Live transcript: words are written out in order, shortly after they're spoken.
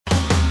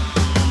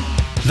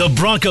The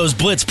Broncos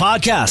Blitz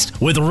Podcast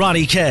with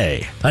Ronnie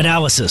K.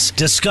 Analysis,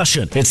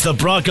 discussion. It's the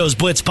Broncos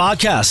Blitz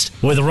Podcast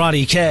with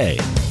Ronnie K.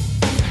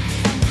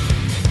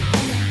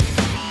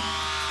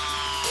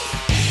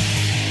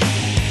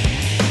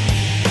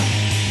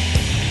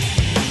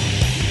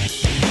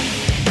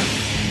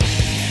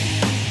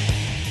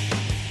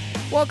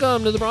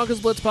 Welcome to the Broncos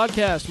Blitz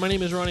Podcast. My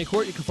name is Ronnie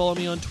Court. You can follow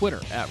me on Twitter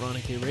at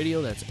Ronnie K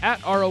Radio. That's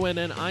at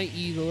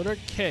RONNIE, the letter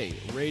K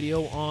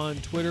Radio on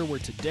Twitter, where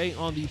today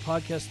on the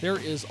podcast there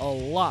is a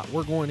lot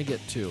we're going to get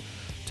to.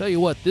 Tell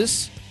you what,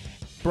 this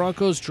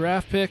Broncos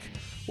draft pick,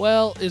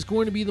 well, is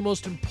going to be the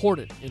most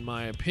important, in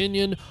my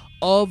opinion,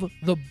 of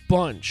the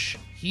bunch.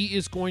 He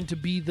is going to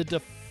be the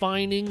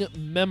defining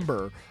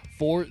member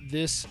for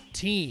this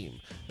team.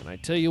 And I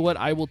tell you what,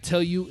 I will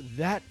tell you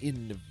that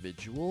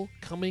individual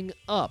coming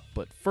up.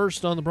 But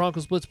first on the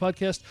Broncos Blitz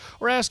Podcast,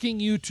 we're asking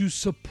you to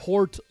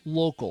support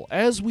local.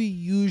 As we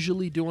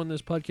usually do on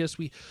this podcast,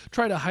 we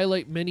try to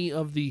highlight many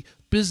of the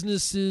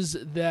businesses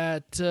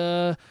that,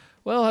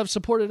 have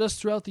supported us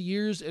throughout the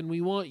years, and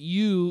we want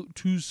you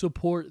to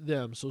support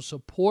them. So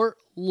support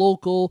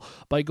local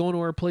by going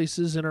to our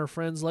places and our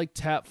friends like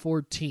Tap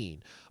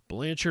 14,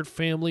 Blanchard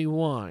Family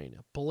Wine,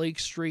 Blake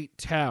Street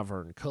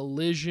Tavern,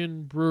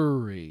 Collision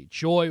Brewery,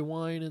 Joy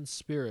Wine and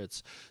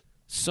Spirits.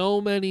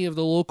 So many of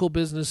the local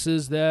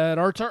businesses that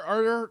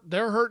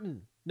they're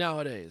hurting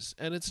nowadays,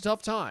 and it's a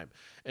tough time.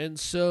 And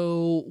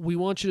so we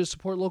want you to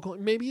support local.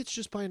 Maybe it's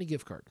just buying a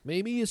gift card.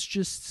 Maybe it's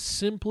just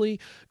simply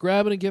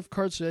grabbing a gift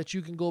card so that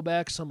you can go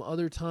back some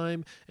other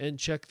time and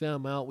check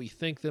them out. We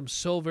thank them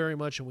so very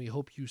much, and we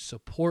hope you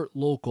support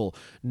local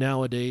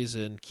nowadays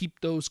and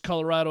keep those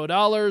Colorado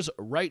dollars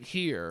right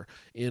here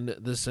in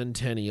the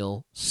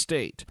Centennial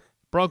State.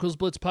 Broncos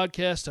Blitz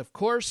Podcast, of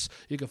course.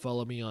 You can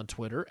follow me on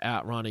Twitter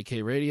at Ronnie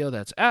K Radio.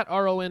 That's at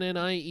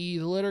RONNIE,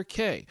 the letter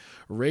K,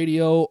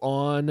 Radio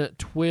on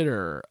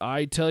Twitter.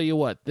 I tell you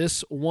what,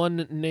 this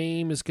one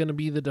name is going to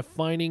be the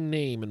defining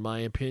name, in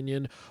my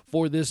opinion,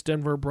 for this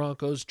Denver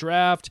Broncos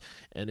draft.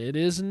 And it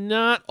is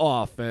not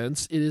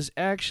offense. It is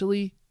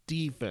actually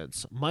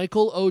defense.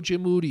 Michael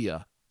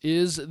Ojemudia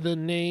is the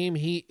name.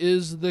 He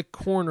is the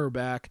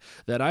cornerback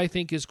that I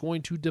think is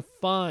going to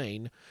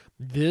define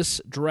this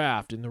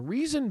draft. And the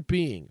reason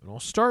being, and I'll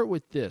start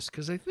with this,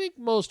 because I think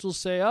most will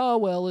say, oh,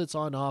 well, it's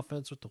on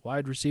offense with the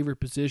wide receiver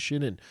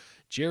position and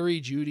Jerry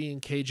Jeudy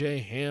and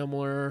KJ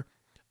Hamler.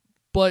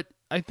 But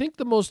I think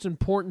the most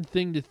important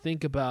thing to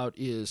think about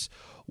is,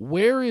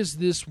 where is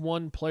this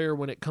one player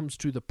when it comes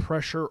to the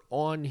pressure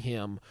on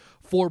him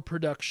for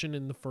production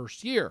in the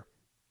first year?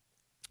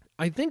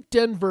 I think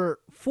Denver,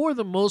 for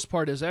the most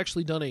part, has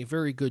actually done a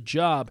very good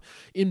job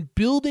in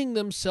building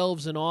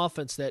themselves an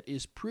offense that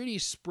is pretty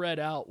spread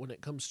out when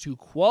it comes to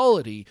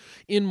quality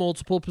in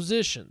multiple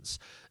positions.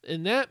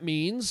 And that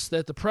means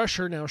that the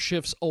pressure now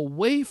shifts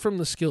away from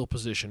the skill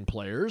position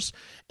players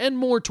and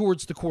more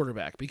towards the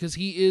quarterback, because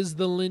he is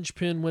the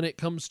linchpin when it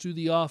comes to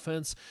the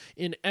offense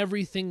in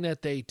everything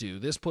that they do.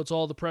 This puts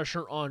all the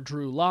pressure on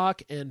Drew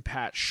Lock and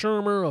Pat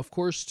Shurmur, of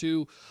course,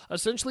 to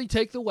essentially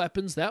take the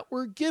weapons that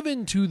were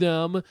given to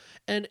them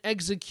and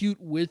execute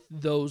with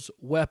those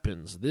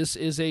weapons. This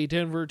is a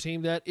Denver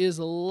team that is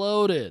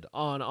loaded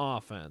on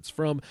offense,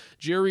 from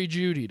Jerry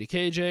Jeudy to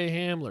KJ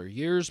Hamler,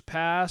 years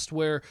past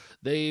where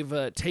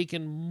they've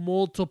taken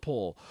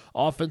multiple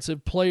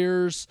offensive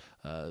players.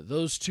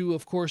 Those two,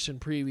 of course, in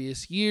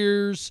previous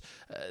years.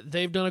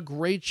 They've done a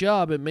great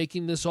job at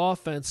making this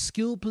offense,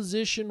 skill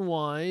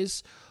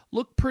position-wise,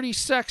 look pretty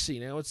sexy.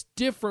 Now, it's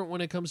different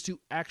when it comes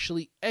to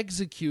actually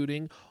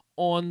executing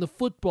on the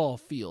football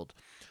field.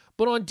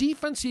 But on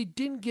defense, he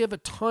didn't give a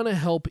ton of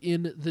help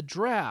in the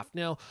draft.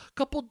 Now, a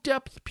couple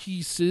depth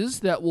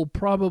pieces that will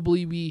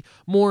probably be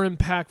more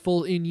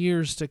impactful in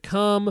years to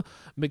come.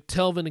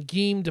 McTelvin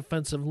Agim,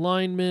 defensive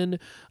lineman.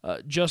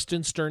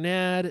 Justin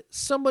Sternad,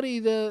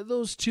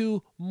 those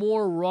two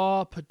more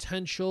raw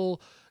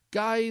potential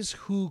guys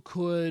who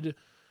could,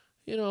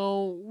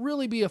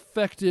 really be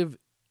effective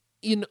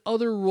in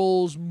other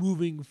roles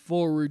moving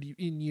forward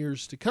in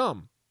years to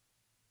come.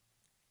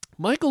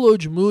 Michael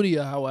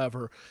Ojemudia,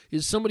 however,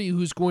 is somebody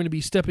who's going to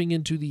be stepping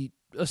into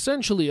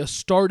essentially a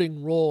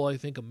starting role, I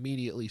think,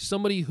 immediately.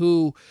 Somebody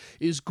who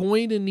is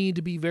going to need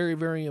to be very,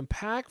 very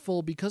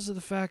impactful because of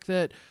the fact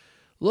that,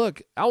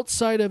 look,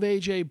 outside of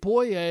A.J.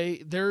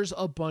 Boye, there's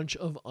a bunch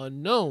of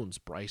unknowns.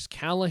 Bryce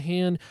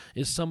Callahan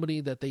is somebody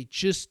that they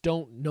just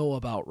don't know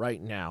about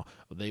right now.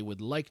 They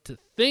would like to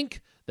think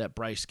that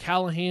Bryce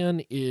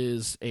Callahan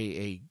is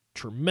a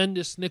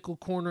tremendous nickel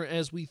corner,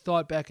 as we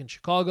thought back in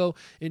Chicago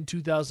in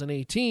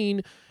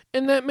 2018,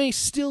 and that may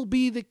still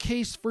be the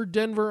case for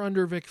Denver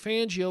under Vic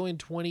Fangio in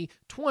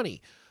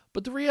 2020.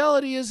 But the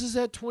reality is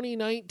that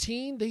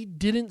 2019, they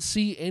didn't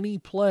see any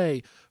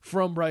play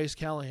from Bryce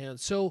Callahan.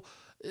 So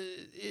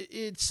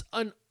it's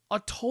a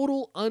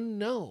total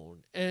unknown,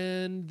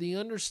 and the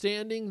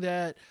understanding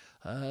that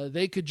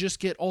they could just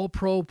get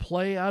all-pro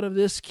play out of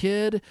this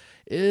kid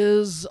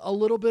is a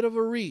little bit of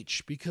a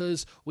reach,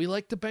 because we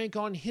like to bank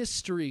on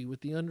history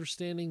with the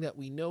understanding that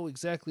we know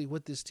exactly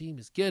what this team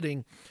is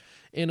getting.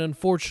 And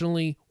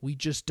unfortunately, we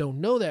just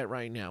don't know that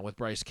right now with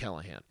Bryce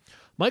Callahan.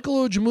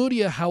 Michael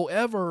Ojemudia,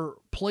 however,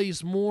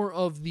 plays more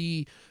of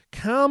the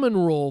common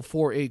role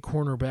for a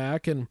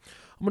cornerback, and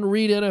I'm going to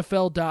read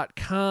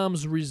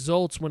NFL.com's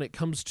results when it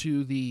comes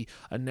to the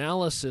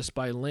analysis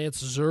by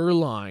Lance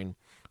Zierlein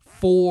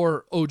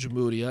for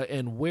Ojemudia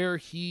and where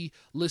he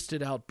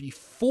listed out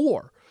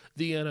before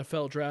the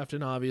NFL draft,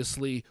 and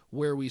obviously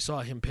where we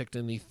saw him picked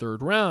in the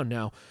third round.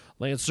 Now,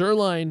 Lance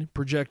Zierlein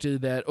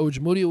projected that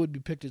Ojemudia would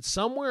be picked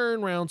somewhere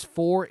in rounds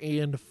 4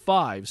 and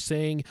 5,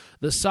 saying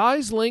the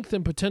size, length,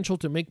 and potential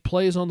to make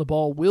plays on the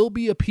ball will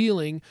be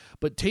appealing,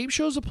 but tape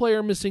shows a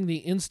player missing the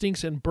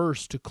instincts and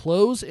bursts to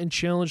close and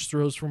challenge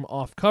throws from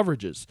off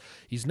coverages.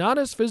 He's not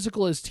as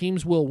physical as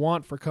teams will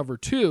want for cover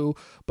 2,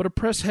 but a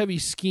press-heavy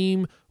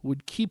scheme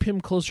would keep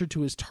him closer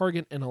to his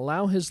target and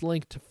allow his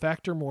length to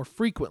factor more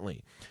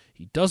frequently.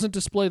 He doesn't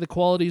display the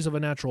qualities of a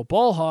natural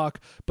ball hawk,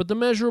 but the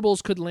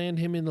measurables could land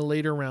him in the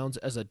later rounds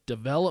as a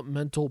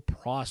developmental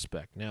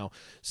prospect. Now,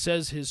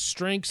 says his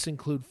strengths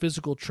include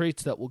physical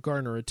traits that will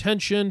garner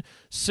attention,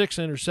 6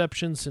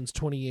 interceptions since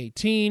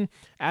 2018,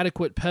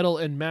 adequate pedal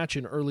and match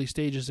in early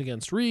stages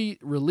against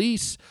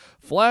release,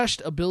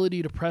 flashed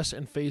ability to press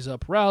and phase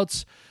up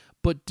routes,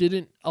 but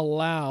didn't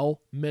allow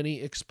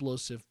many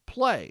explosive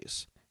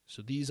plays.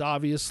 So these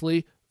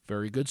obviously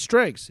very good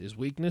strengths. His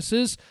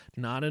weaknesses,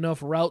 not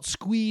enough route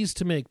squeeze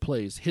to make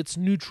plays. Hits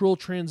neutral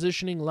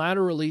transitioning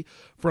laterally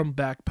from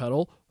back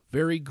pedal.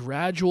 Very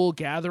gradual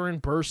gather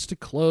and burst to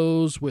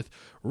close with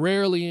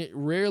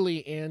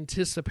rarely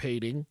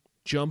anticipating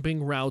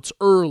jumping routes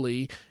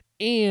early,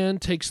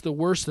 and takes the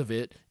worst of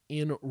it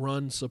in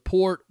run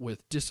support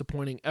with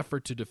disappointing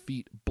effort to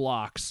defeat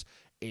blocks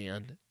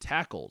and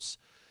tackles.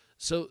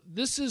 So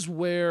this is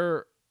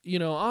where,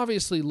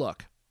 obviously,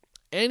 look,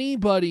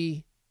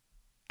 anybody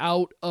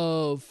out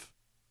of,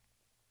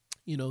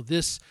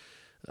 this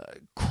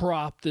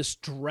crop, this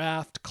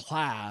draft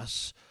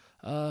class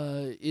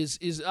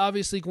is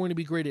obviously going to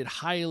be graded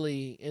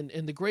highly,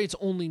 and the grades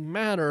only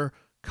matter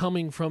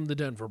coming from the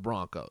Denver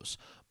Broncos.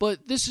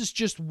 But this is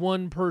just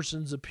one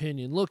person's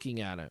opinion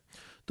looking at it.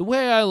 The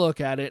way I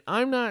look at it,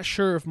 I'm not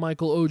sure if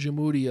Michael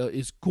Ojemudia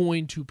is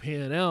going to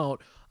pan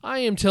out. I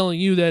am telling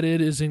you that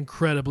it is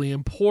incredibly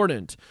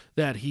important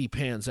that he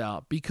pans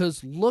out,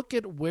 because look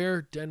at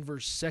where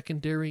Denver's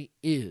secondary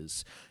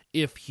is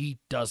if he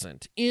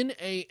doesn't. In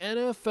a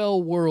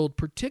NFL world,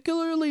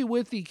 particularly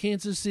with the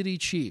Kansas City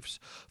Chiefs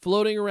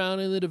floating around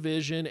in the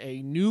division,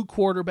 a new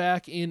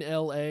quarterback in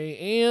LA,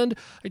 and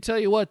I tell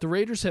you what, the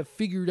Raiders have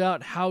figured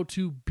out how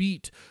to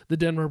beat the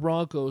Denver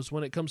Broncos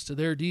when it comes to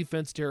their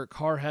defense, Derek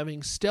Carr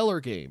having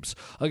stellar games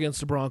against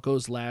the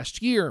Broncos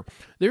last year.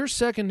 Their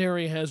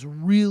secondary has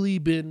really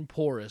been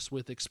porous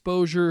with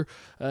exposure.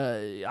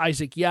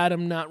 Isaac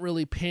Yiadom not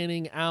really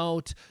panning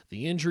out,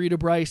 the injury to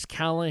Bryce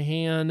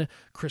Callahan,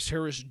 Chris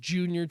Harris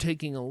Jr.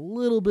 taking a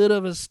little bit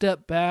of a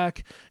step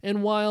back,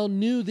 and while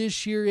new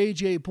this year,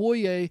 A.J.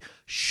 Boye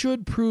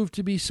should prove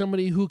to be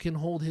somebody who can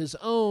hold his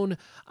own,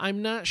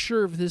 I'm not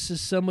sure if this is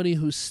somebody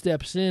who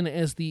steps in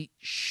as the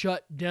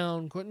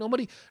shutdown.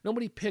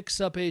 Nobody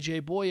picks up A.J.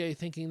 Boye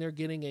thinking they're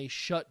getting a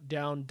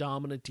shutdown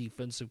dominant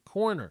defensive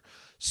corner.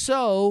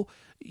 So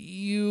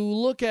you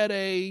look at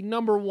a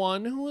number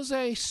one who is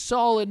a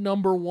solid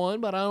number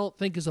one, but I don't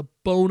think is a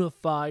bona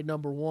fide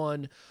number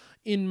one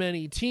in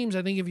many teams.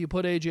 I think if you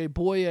put A.J.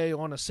 Boye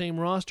on a same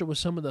roster with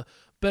some of the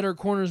better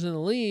corners in the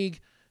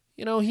league,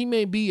 he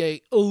may be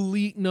a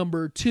elite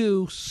number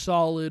 2,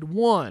 solid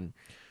 1.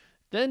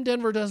 Then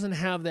Denver doesn't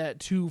have that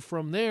 2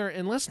 from there.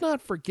 And let's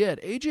not forget,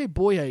 A.J.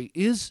 Boye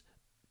is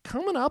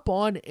coming up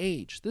on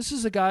age. This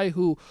is a guy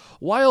who,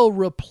 while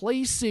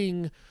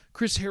replacing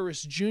Chris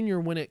Harris Jr.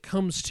 when it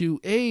comes to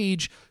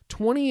age,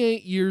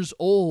 28 years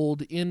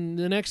old. In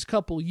the next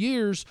couple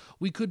years,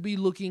 we could be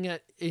looking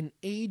at an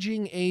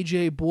aging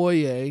A.J.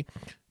 Boye.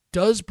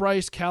 Does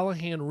Bryce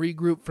Callahan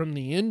regroup from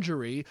the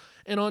injury?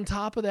 And on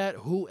top of that,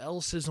 who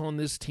else is on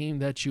this team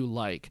that you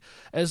like?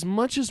 As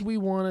much as we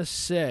want to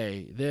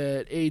say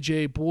that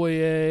A.J.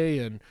 Boye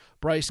and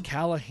Bryce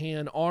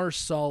Callahan are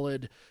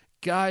solid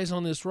guys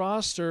on this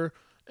roster,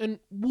 and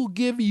we'll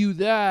give you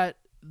that,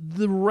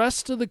 the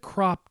rest of the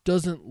crop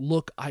doesn't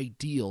look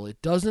ideal.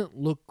 It doesn't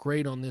look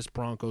great on this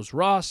Broncos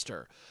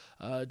roster.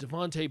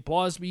 Devontae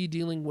Bosby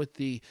dealing with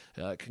the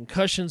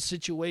concussion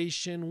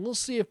situation. We'll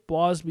see if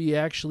Bosby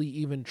actually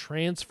even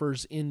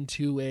transfers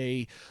into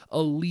a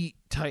elite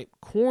type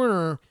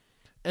corner.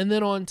 And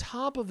then on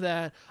top of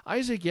that,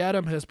 Isaac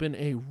Yiadom has been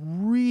a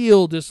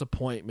real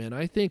disappointment.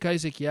 I think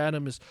Isaac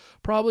Yiadom is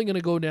probably going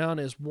to go down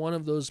as one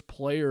of those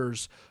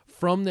players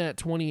from that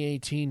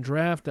 2018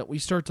 draft that we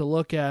start to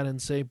look at and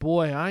say,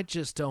 boy, I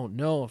just don't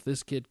know if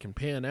this kid can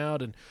pan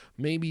out, and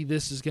maybe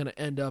this is going to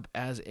end up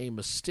as a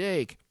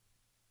mistake.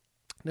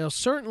 Now,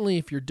 certainly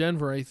if you're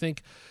Denver, I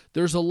think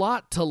there's a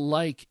lot to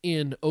like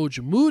in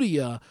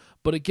Ojemudia,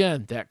 but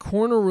again, that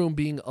corner room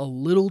being a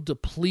little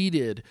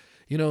depleted,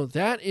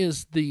 that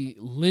is the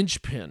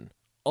linchpin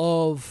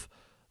of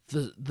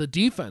the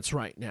defense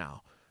right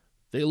now.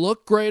 They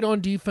look great on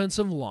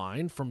defensive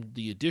line, from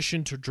the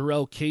addition to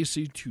Jarrell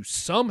Casey to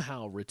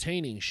somehow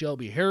retaining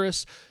Shelby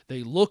Harris.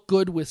 They look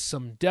good with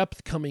some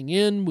depth coming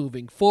in,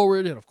 moving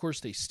forward, and of course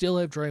they still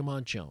have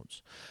Draymond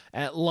Jones.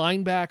 At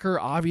linebacker,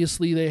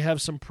 obviously they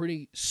have some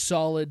pretty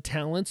solid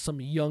talents,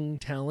 some young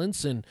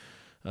talents, and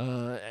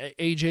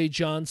A.J.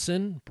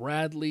 Johnson,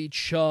 Bradley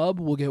Chubb.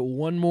 We'll get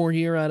one more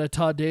year out of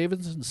Todd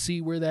Davis and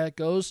see where that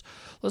goes.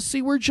 Let's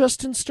see where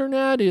Justin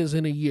Sternad is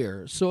in a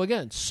year. So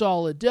again,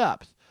 solid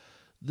depth.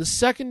 The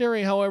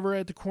secondary, however,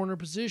 at the corner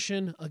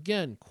position,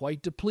 again,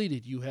 quite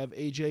depleted. You have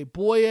A.J.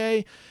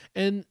 Boye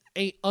and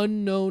an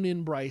unknown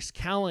in Bryce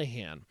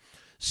Callahan.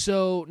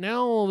 So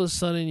now all of a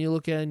sudden you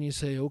look at it and you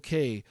say,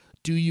 okay,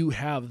 do you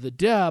have the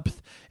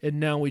depth? And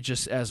now we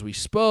just, as we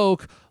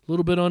spoke, a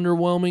little bit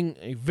underwhelming,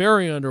 a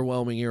very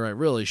underwhelming year, I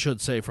really should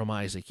say, from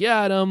Isaac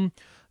Yiadom.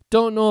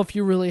 Don't know if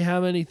you really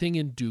have anything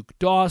in Duke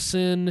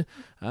Dawson,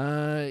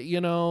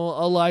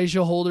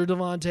 Elijah Holder,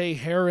 Devontae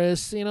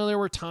Harris. There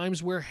were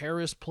times where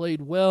Harris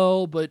played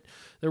well, but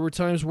there were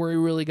times where he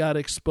really got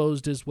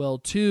exposed as well,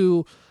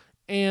 too.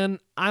 And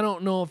I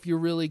don't know if you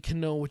really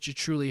can know what you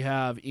truly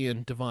have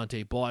in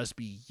Devontae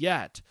Bosby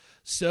yet.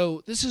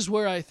 So this is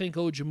where I think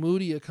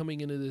Ojemudia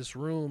coming into this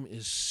room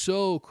is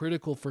so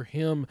critical for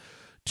him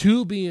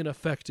to be an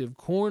effective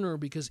corner,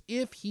 because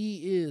if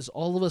he is,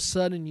 all of a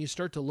sudden you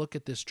start to look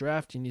at this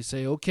draft and you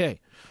say,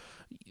 okay,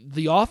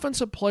 the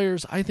offensive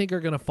players I think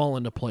are going to fall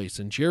into place.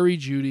 And Jerry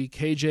Jeudy,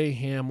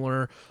 KJ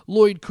Hamler,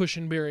 Lloyd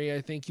Cushenberry,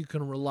 I think you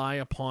can rely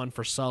upon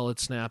for solid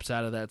snaps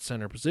out of that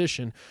center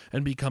position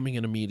and becoming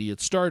an immediate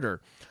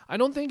starter. I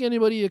don't think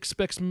anybody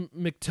expects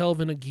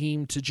McTelvin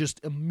Agim to just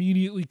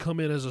immediately come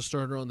in as a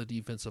starter on the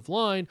defensive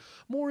line,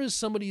 more as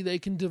somebody they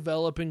can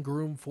develop and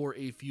groom for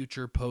a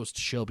future post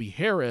Shelby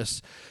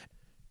Harris.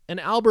 And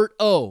Albert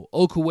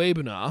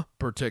Okwuegbunam,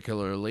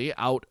 particularly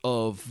out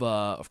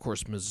of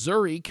course,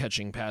 Missouri,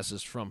 catching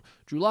passes from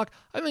Drew Lock,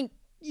 I think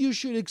you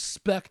should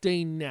expect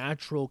a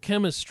natural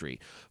chemistry.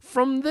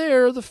 From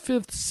there, the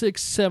 5th, 6th,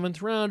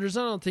 7th rounders,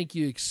 I don't think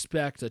you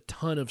expect a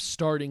ton of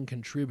starting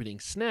contributing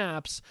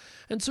snaps,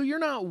 and so you're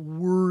not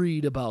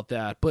worried about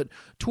that. But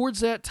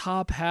towards that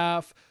top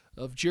half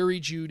of Jerry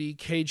Jeudy,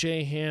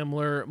 KJ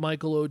Hamler,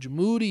 Michael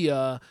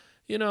Ojemudia,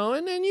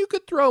 and then you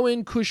could throw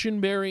in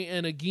Cushenberry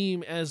and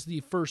Agim as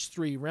the first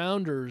 3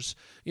 rounders.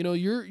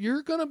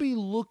 You're going to be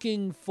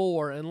looking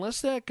for,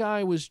 unless that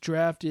guy was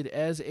drafted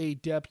as a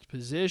depth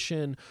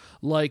position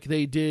like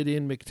they did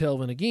in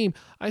McTelvin Agim,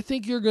 I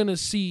think you're going to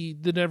see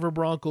the Denver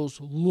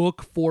Broncos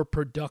look for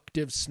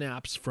productive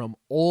snaps from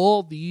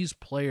all these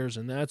players.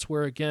 And that's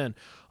where, again,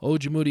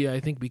 Ojemudia,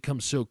 I think,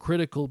 becomes so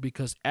critical,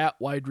 because at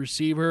wide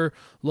receiver,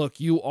 look,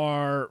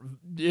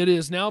 it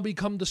has now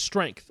become the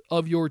strength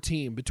of your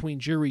team between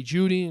Jerry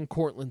Jeudy and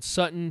Cortland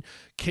Sutton,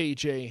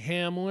 KJ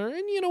Hamler,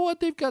 and you know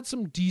what? They've got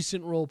some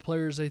decent role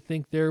players, I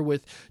think, there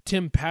with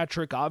Tim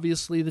Patrick,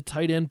 obviously the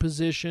tight end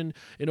position,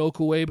 and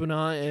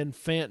Okwuegbunam and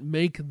Fant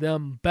make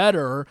them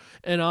better,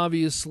 and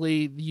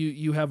obviously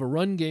you have a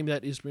run game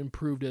that is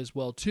improved as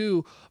well,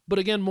 too. But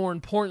again, more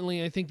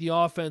importantly, I think the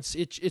offense,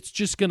 it's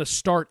just going to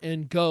start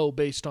and go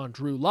based on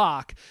Drew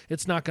Lock.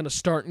 It's not going to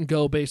start and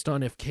go based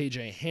on if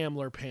KJ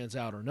Hamler pans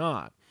out or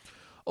not.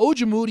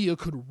 Ojemudia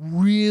could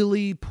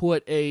really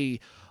put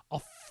a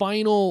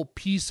final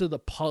piece of the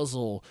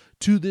puzzle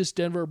to this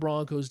Denver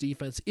Broncos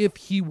defense if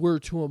he were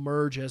to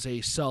emerge as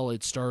a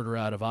solid starter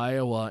out of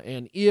Iowa.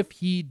 And if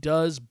he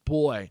does,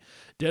 boy,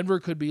 Denver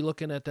could be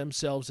looking at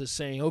themselves as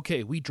saying,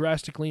 okay, we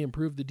drastically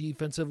improved the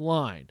defensive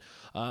line.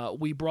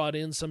 We brought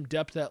in some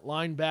depth at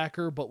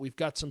linebacker, but we've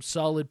got some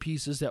solid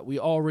pieces that we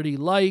already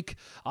like.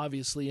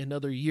 Obviously,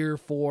 another year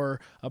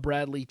for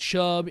Bradley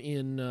Chubb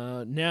in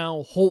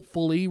now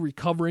hopefully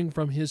recovering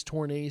from his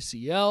torn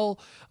ACL,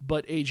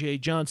 but A.J.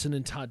 Johnson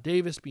and Todd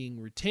Davis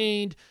being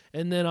retained.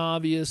 And then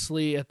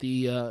obviously at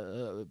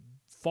the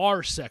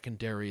far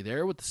secondary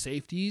there with the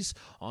safeties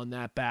on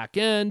that back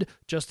end,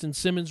 Justin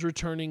Simmons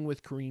returning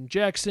with Kareem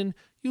Jackson.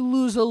 You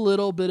lose a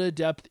little bit of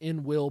depth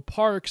in Will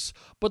Parks,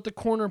 but the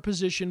corner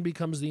position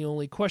becomes the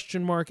only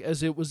question mark,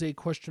 as it was a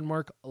question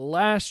mark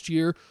last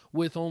year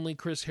with only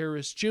Chris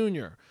Harris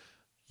Jr.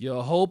 You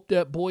hope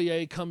that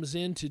Boye comes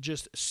in to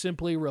just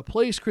simply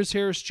replace Chris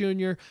Harris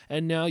Jr.,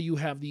 and now you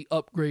have the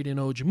upgrade in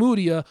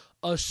Ojemudia,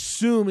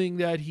 assuming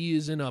that he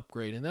is an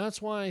upgrade. And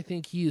that's why I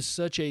think he is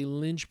such a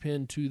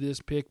linchpin to this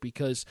pick,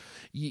 because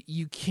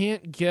you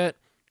can't get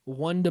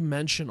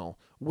one-dimensional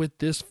with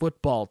this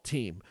football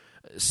team.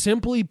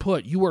 Simply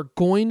put, you are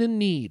going to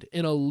need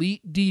an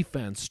elite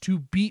defense to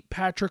beat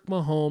Patrick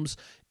Mahomes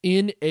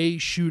in a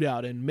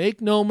shootout. And make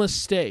no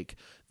mistake,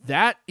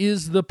 that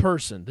is the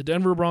person the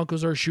Denver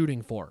Broncos are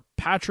shooting for.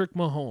 Patrick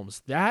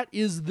Mahomes. That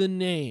is the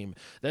name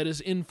that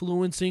is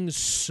influencing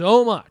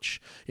so much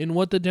in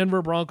what the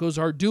Denver Broncos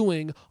are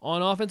doing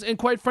on offense. And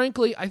quite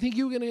frankly, I think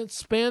you're going to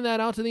expand that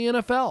out to the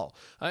NFL.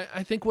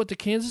 I think what the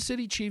Kansas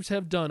City Chiefs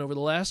have done over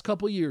the last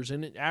couple of years,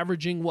 and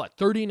averaging,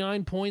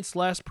 39 points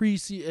last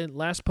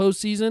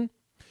postseason?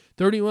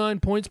 39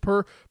 points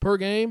per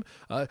game,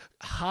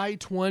 high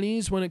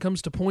 20s when it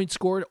comes to points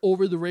scored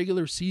over the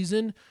regular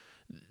season.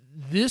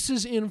 this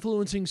is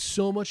influencing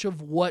so much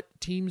of what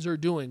teams are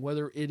doing,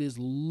 whether it is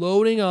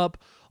loading up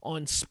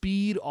on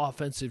speed,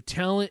 offensive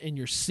talent, and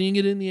you're seeing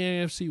it in the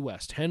AFC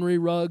West. Henry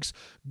Ruggs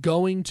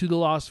going to the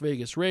Las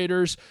Vegas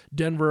Raiders.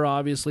 Denver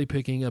obviously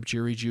picking up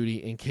Jerry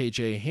Jeudy and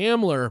KJ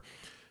Hamler.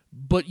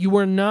 But you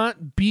are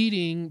not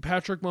beating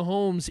Patrick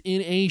Mahomes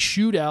in a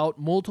shootout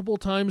multiple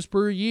times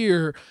per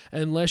year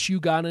unless you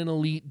got an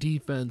elite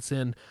defense.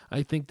 And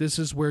I think this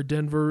is where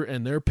Denver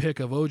and their pick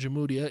of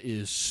Ojemudia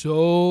is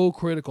so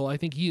critical. I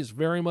think he is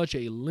very much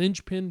a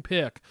linchpin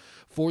pick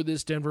for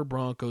this Denver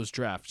Broncos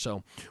draft.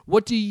 So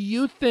what do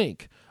you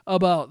think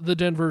about the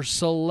Denver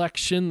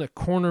selection, the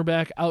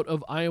cornerback out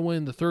of Iowa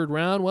in the third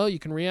round? Well, you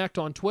can react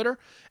on Twitter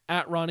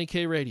at Ronnie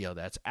K Radio.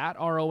 That's at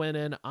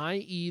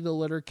RONNIE, the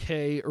letter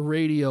K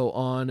Radio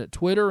on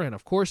Twitter. And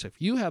of course, if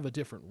you have a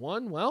different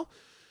one, well,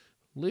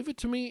 leave it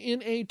to me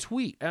in a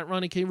tweet at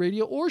Ronnie K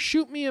Radio or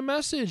shoot me a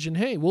message. And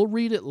hey, we'll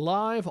read it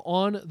live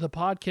on the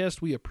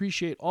podcast. We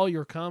appreciate all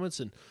your comments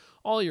and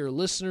all your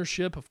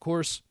listenership. Of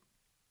course,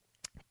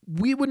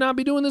 we would not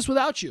be doing this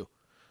without you.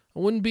 I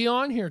wouldn't be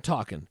on here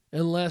talking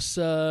unless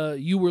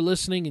you were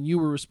listening and you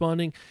were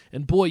responding.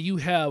 And boy, you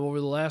have over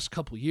the last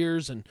couple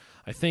years, and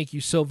I thank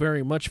you so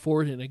very much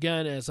for it. And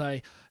again, as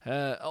I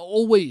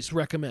always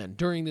recommend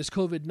during this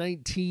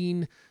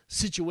COVID-19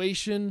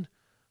 situation,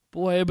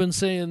 boy, I've been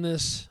saying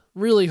this,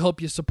 really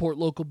hope you support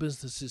local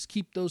businesses.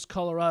 Keep those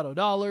Colorado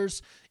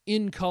dollars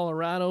in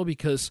Colorado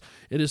because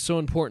it is so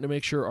important to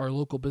make sure our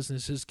local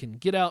businesses can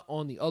get out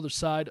on the other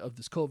side of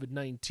this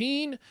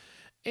COVID-19.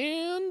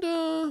 And,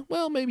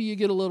 well, maybe you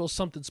get a little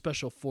something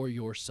special for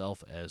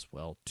yourself as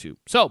well, too.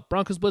 So,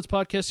 Broncos Blitz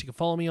Podcast, you can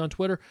follow me on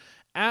Twitter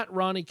at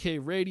Ronnie K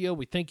Radio.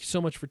 We thank you so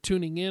much for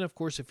tuning in. Of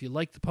course, if you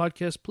like the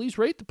podcast, please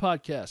rate the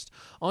podcast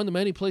on the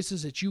many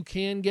places that you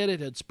can get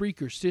it at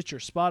Spreaker, Stitcher,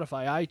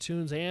 Spotify,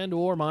 iTunes, and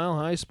or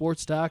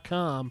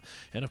MileHighSports.com.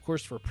 And, of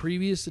course, for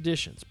previous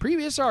editions,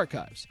 previous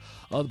archives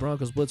of the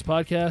Broncos Blitz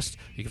Podcast,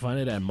 you can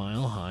find it at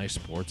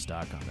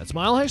MileHighSports.com. That's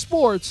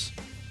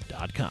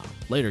MileHighSports.com.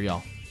 Later,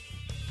 y'all.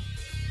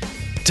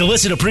 To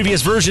listen to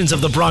previous versions of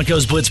the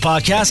Broncos Blitz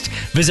podcast,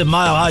 visit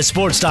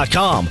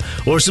MileHighSports.com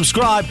or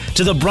subscribe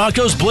to the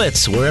Broncos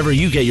Blitz wherever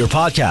you get your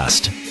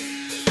podcast.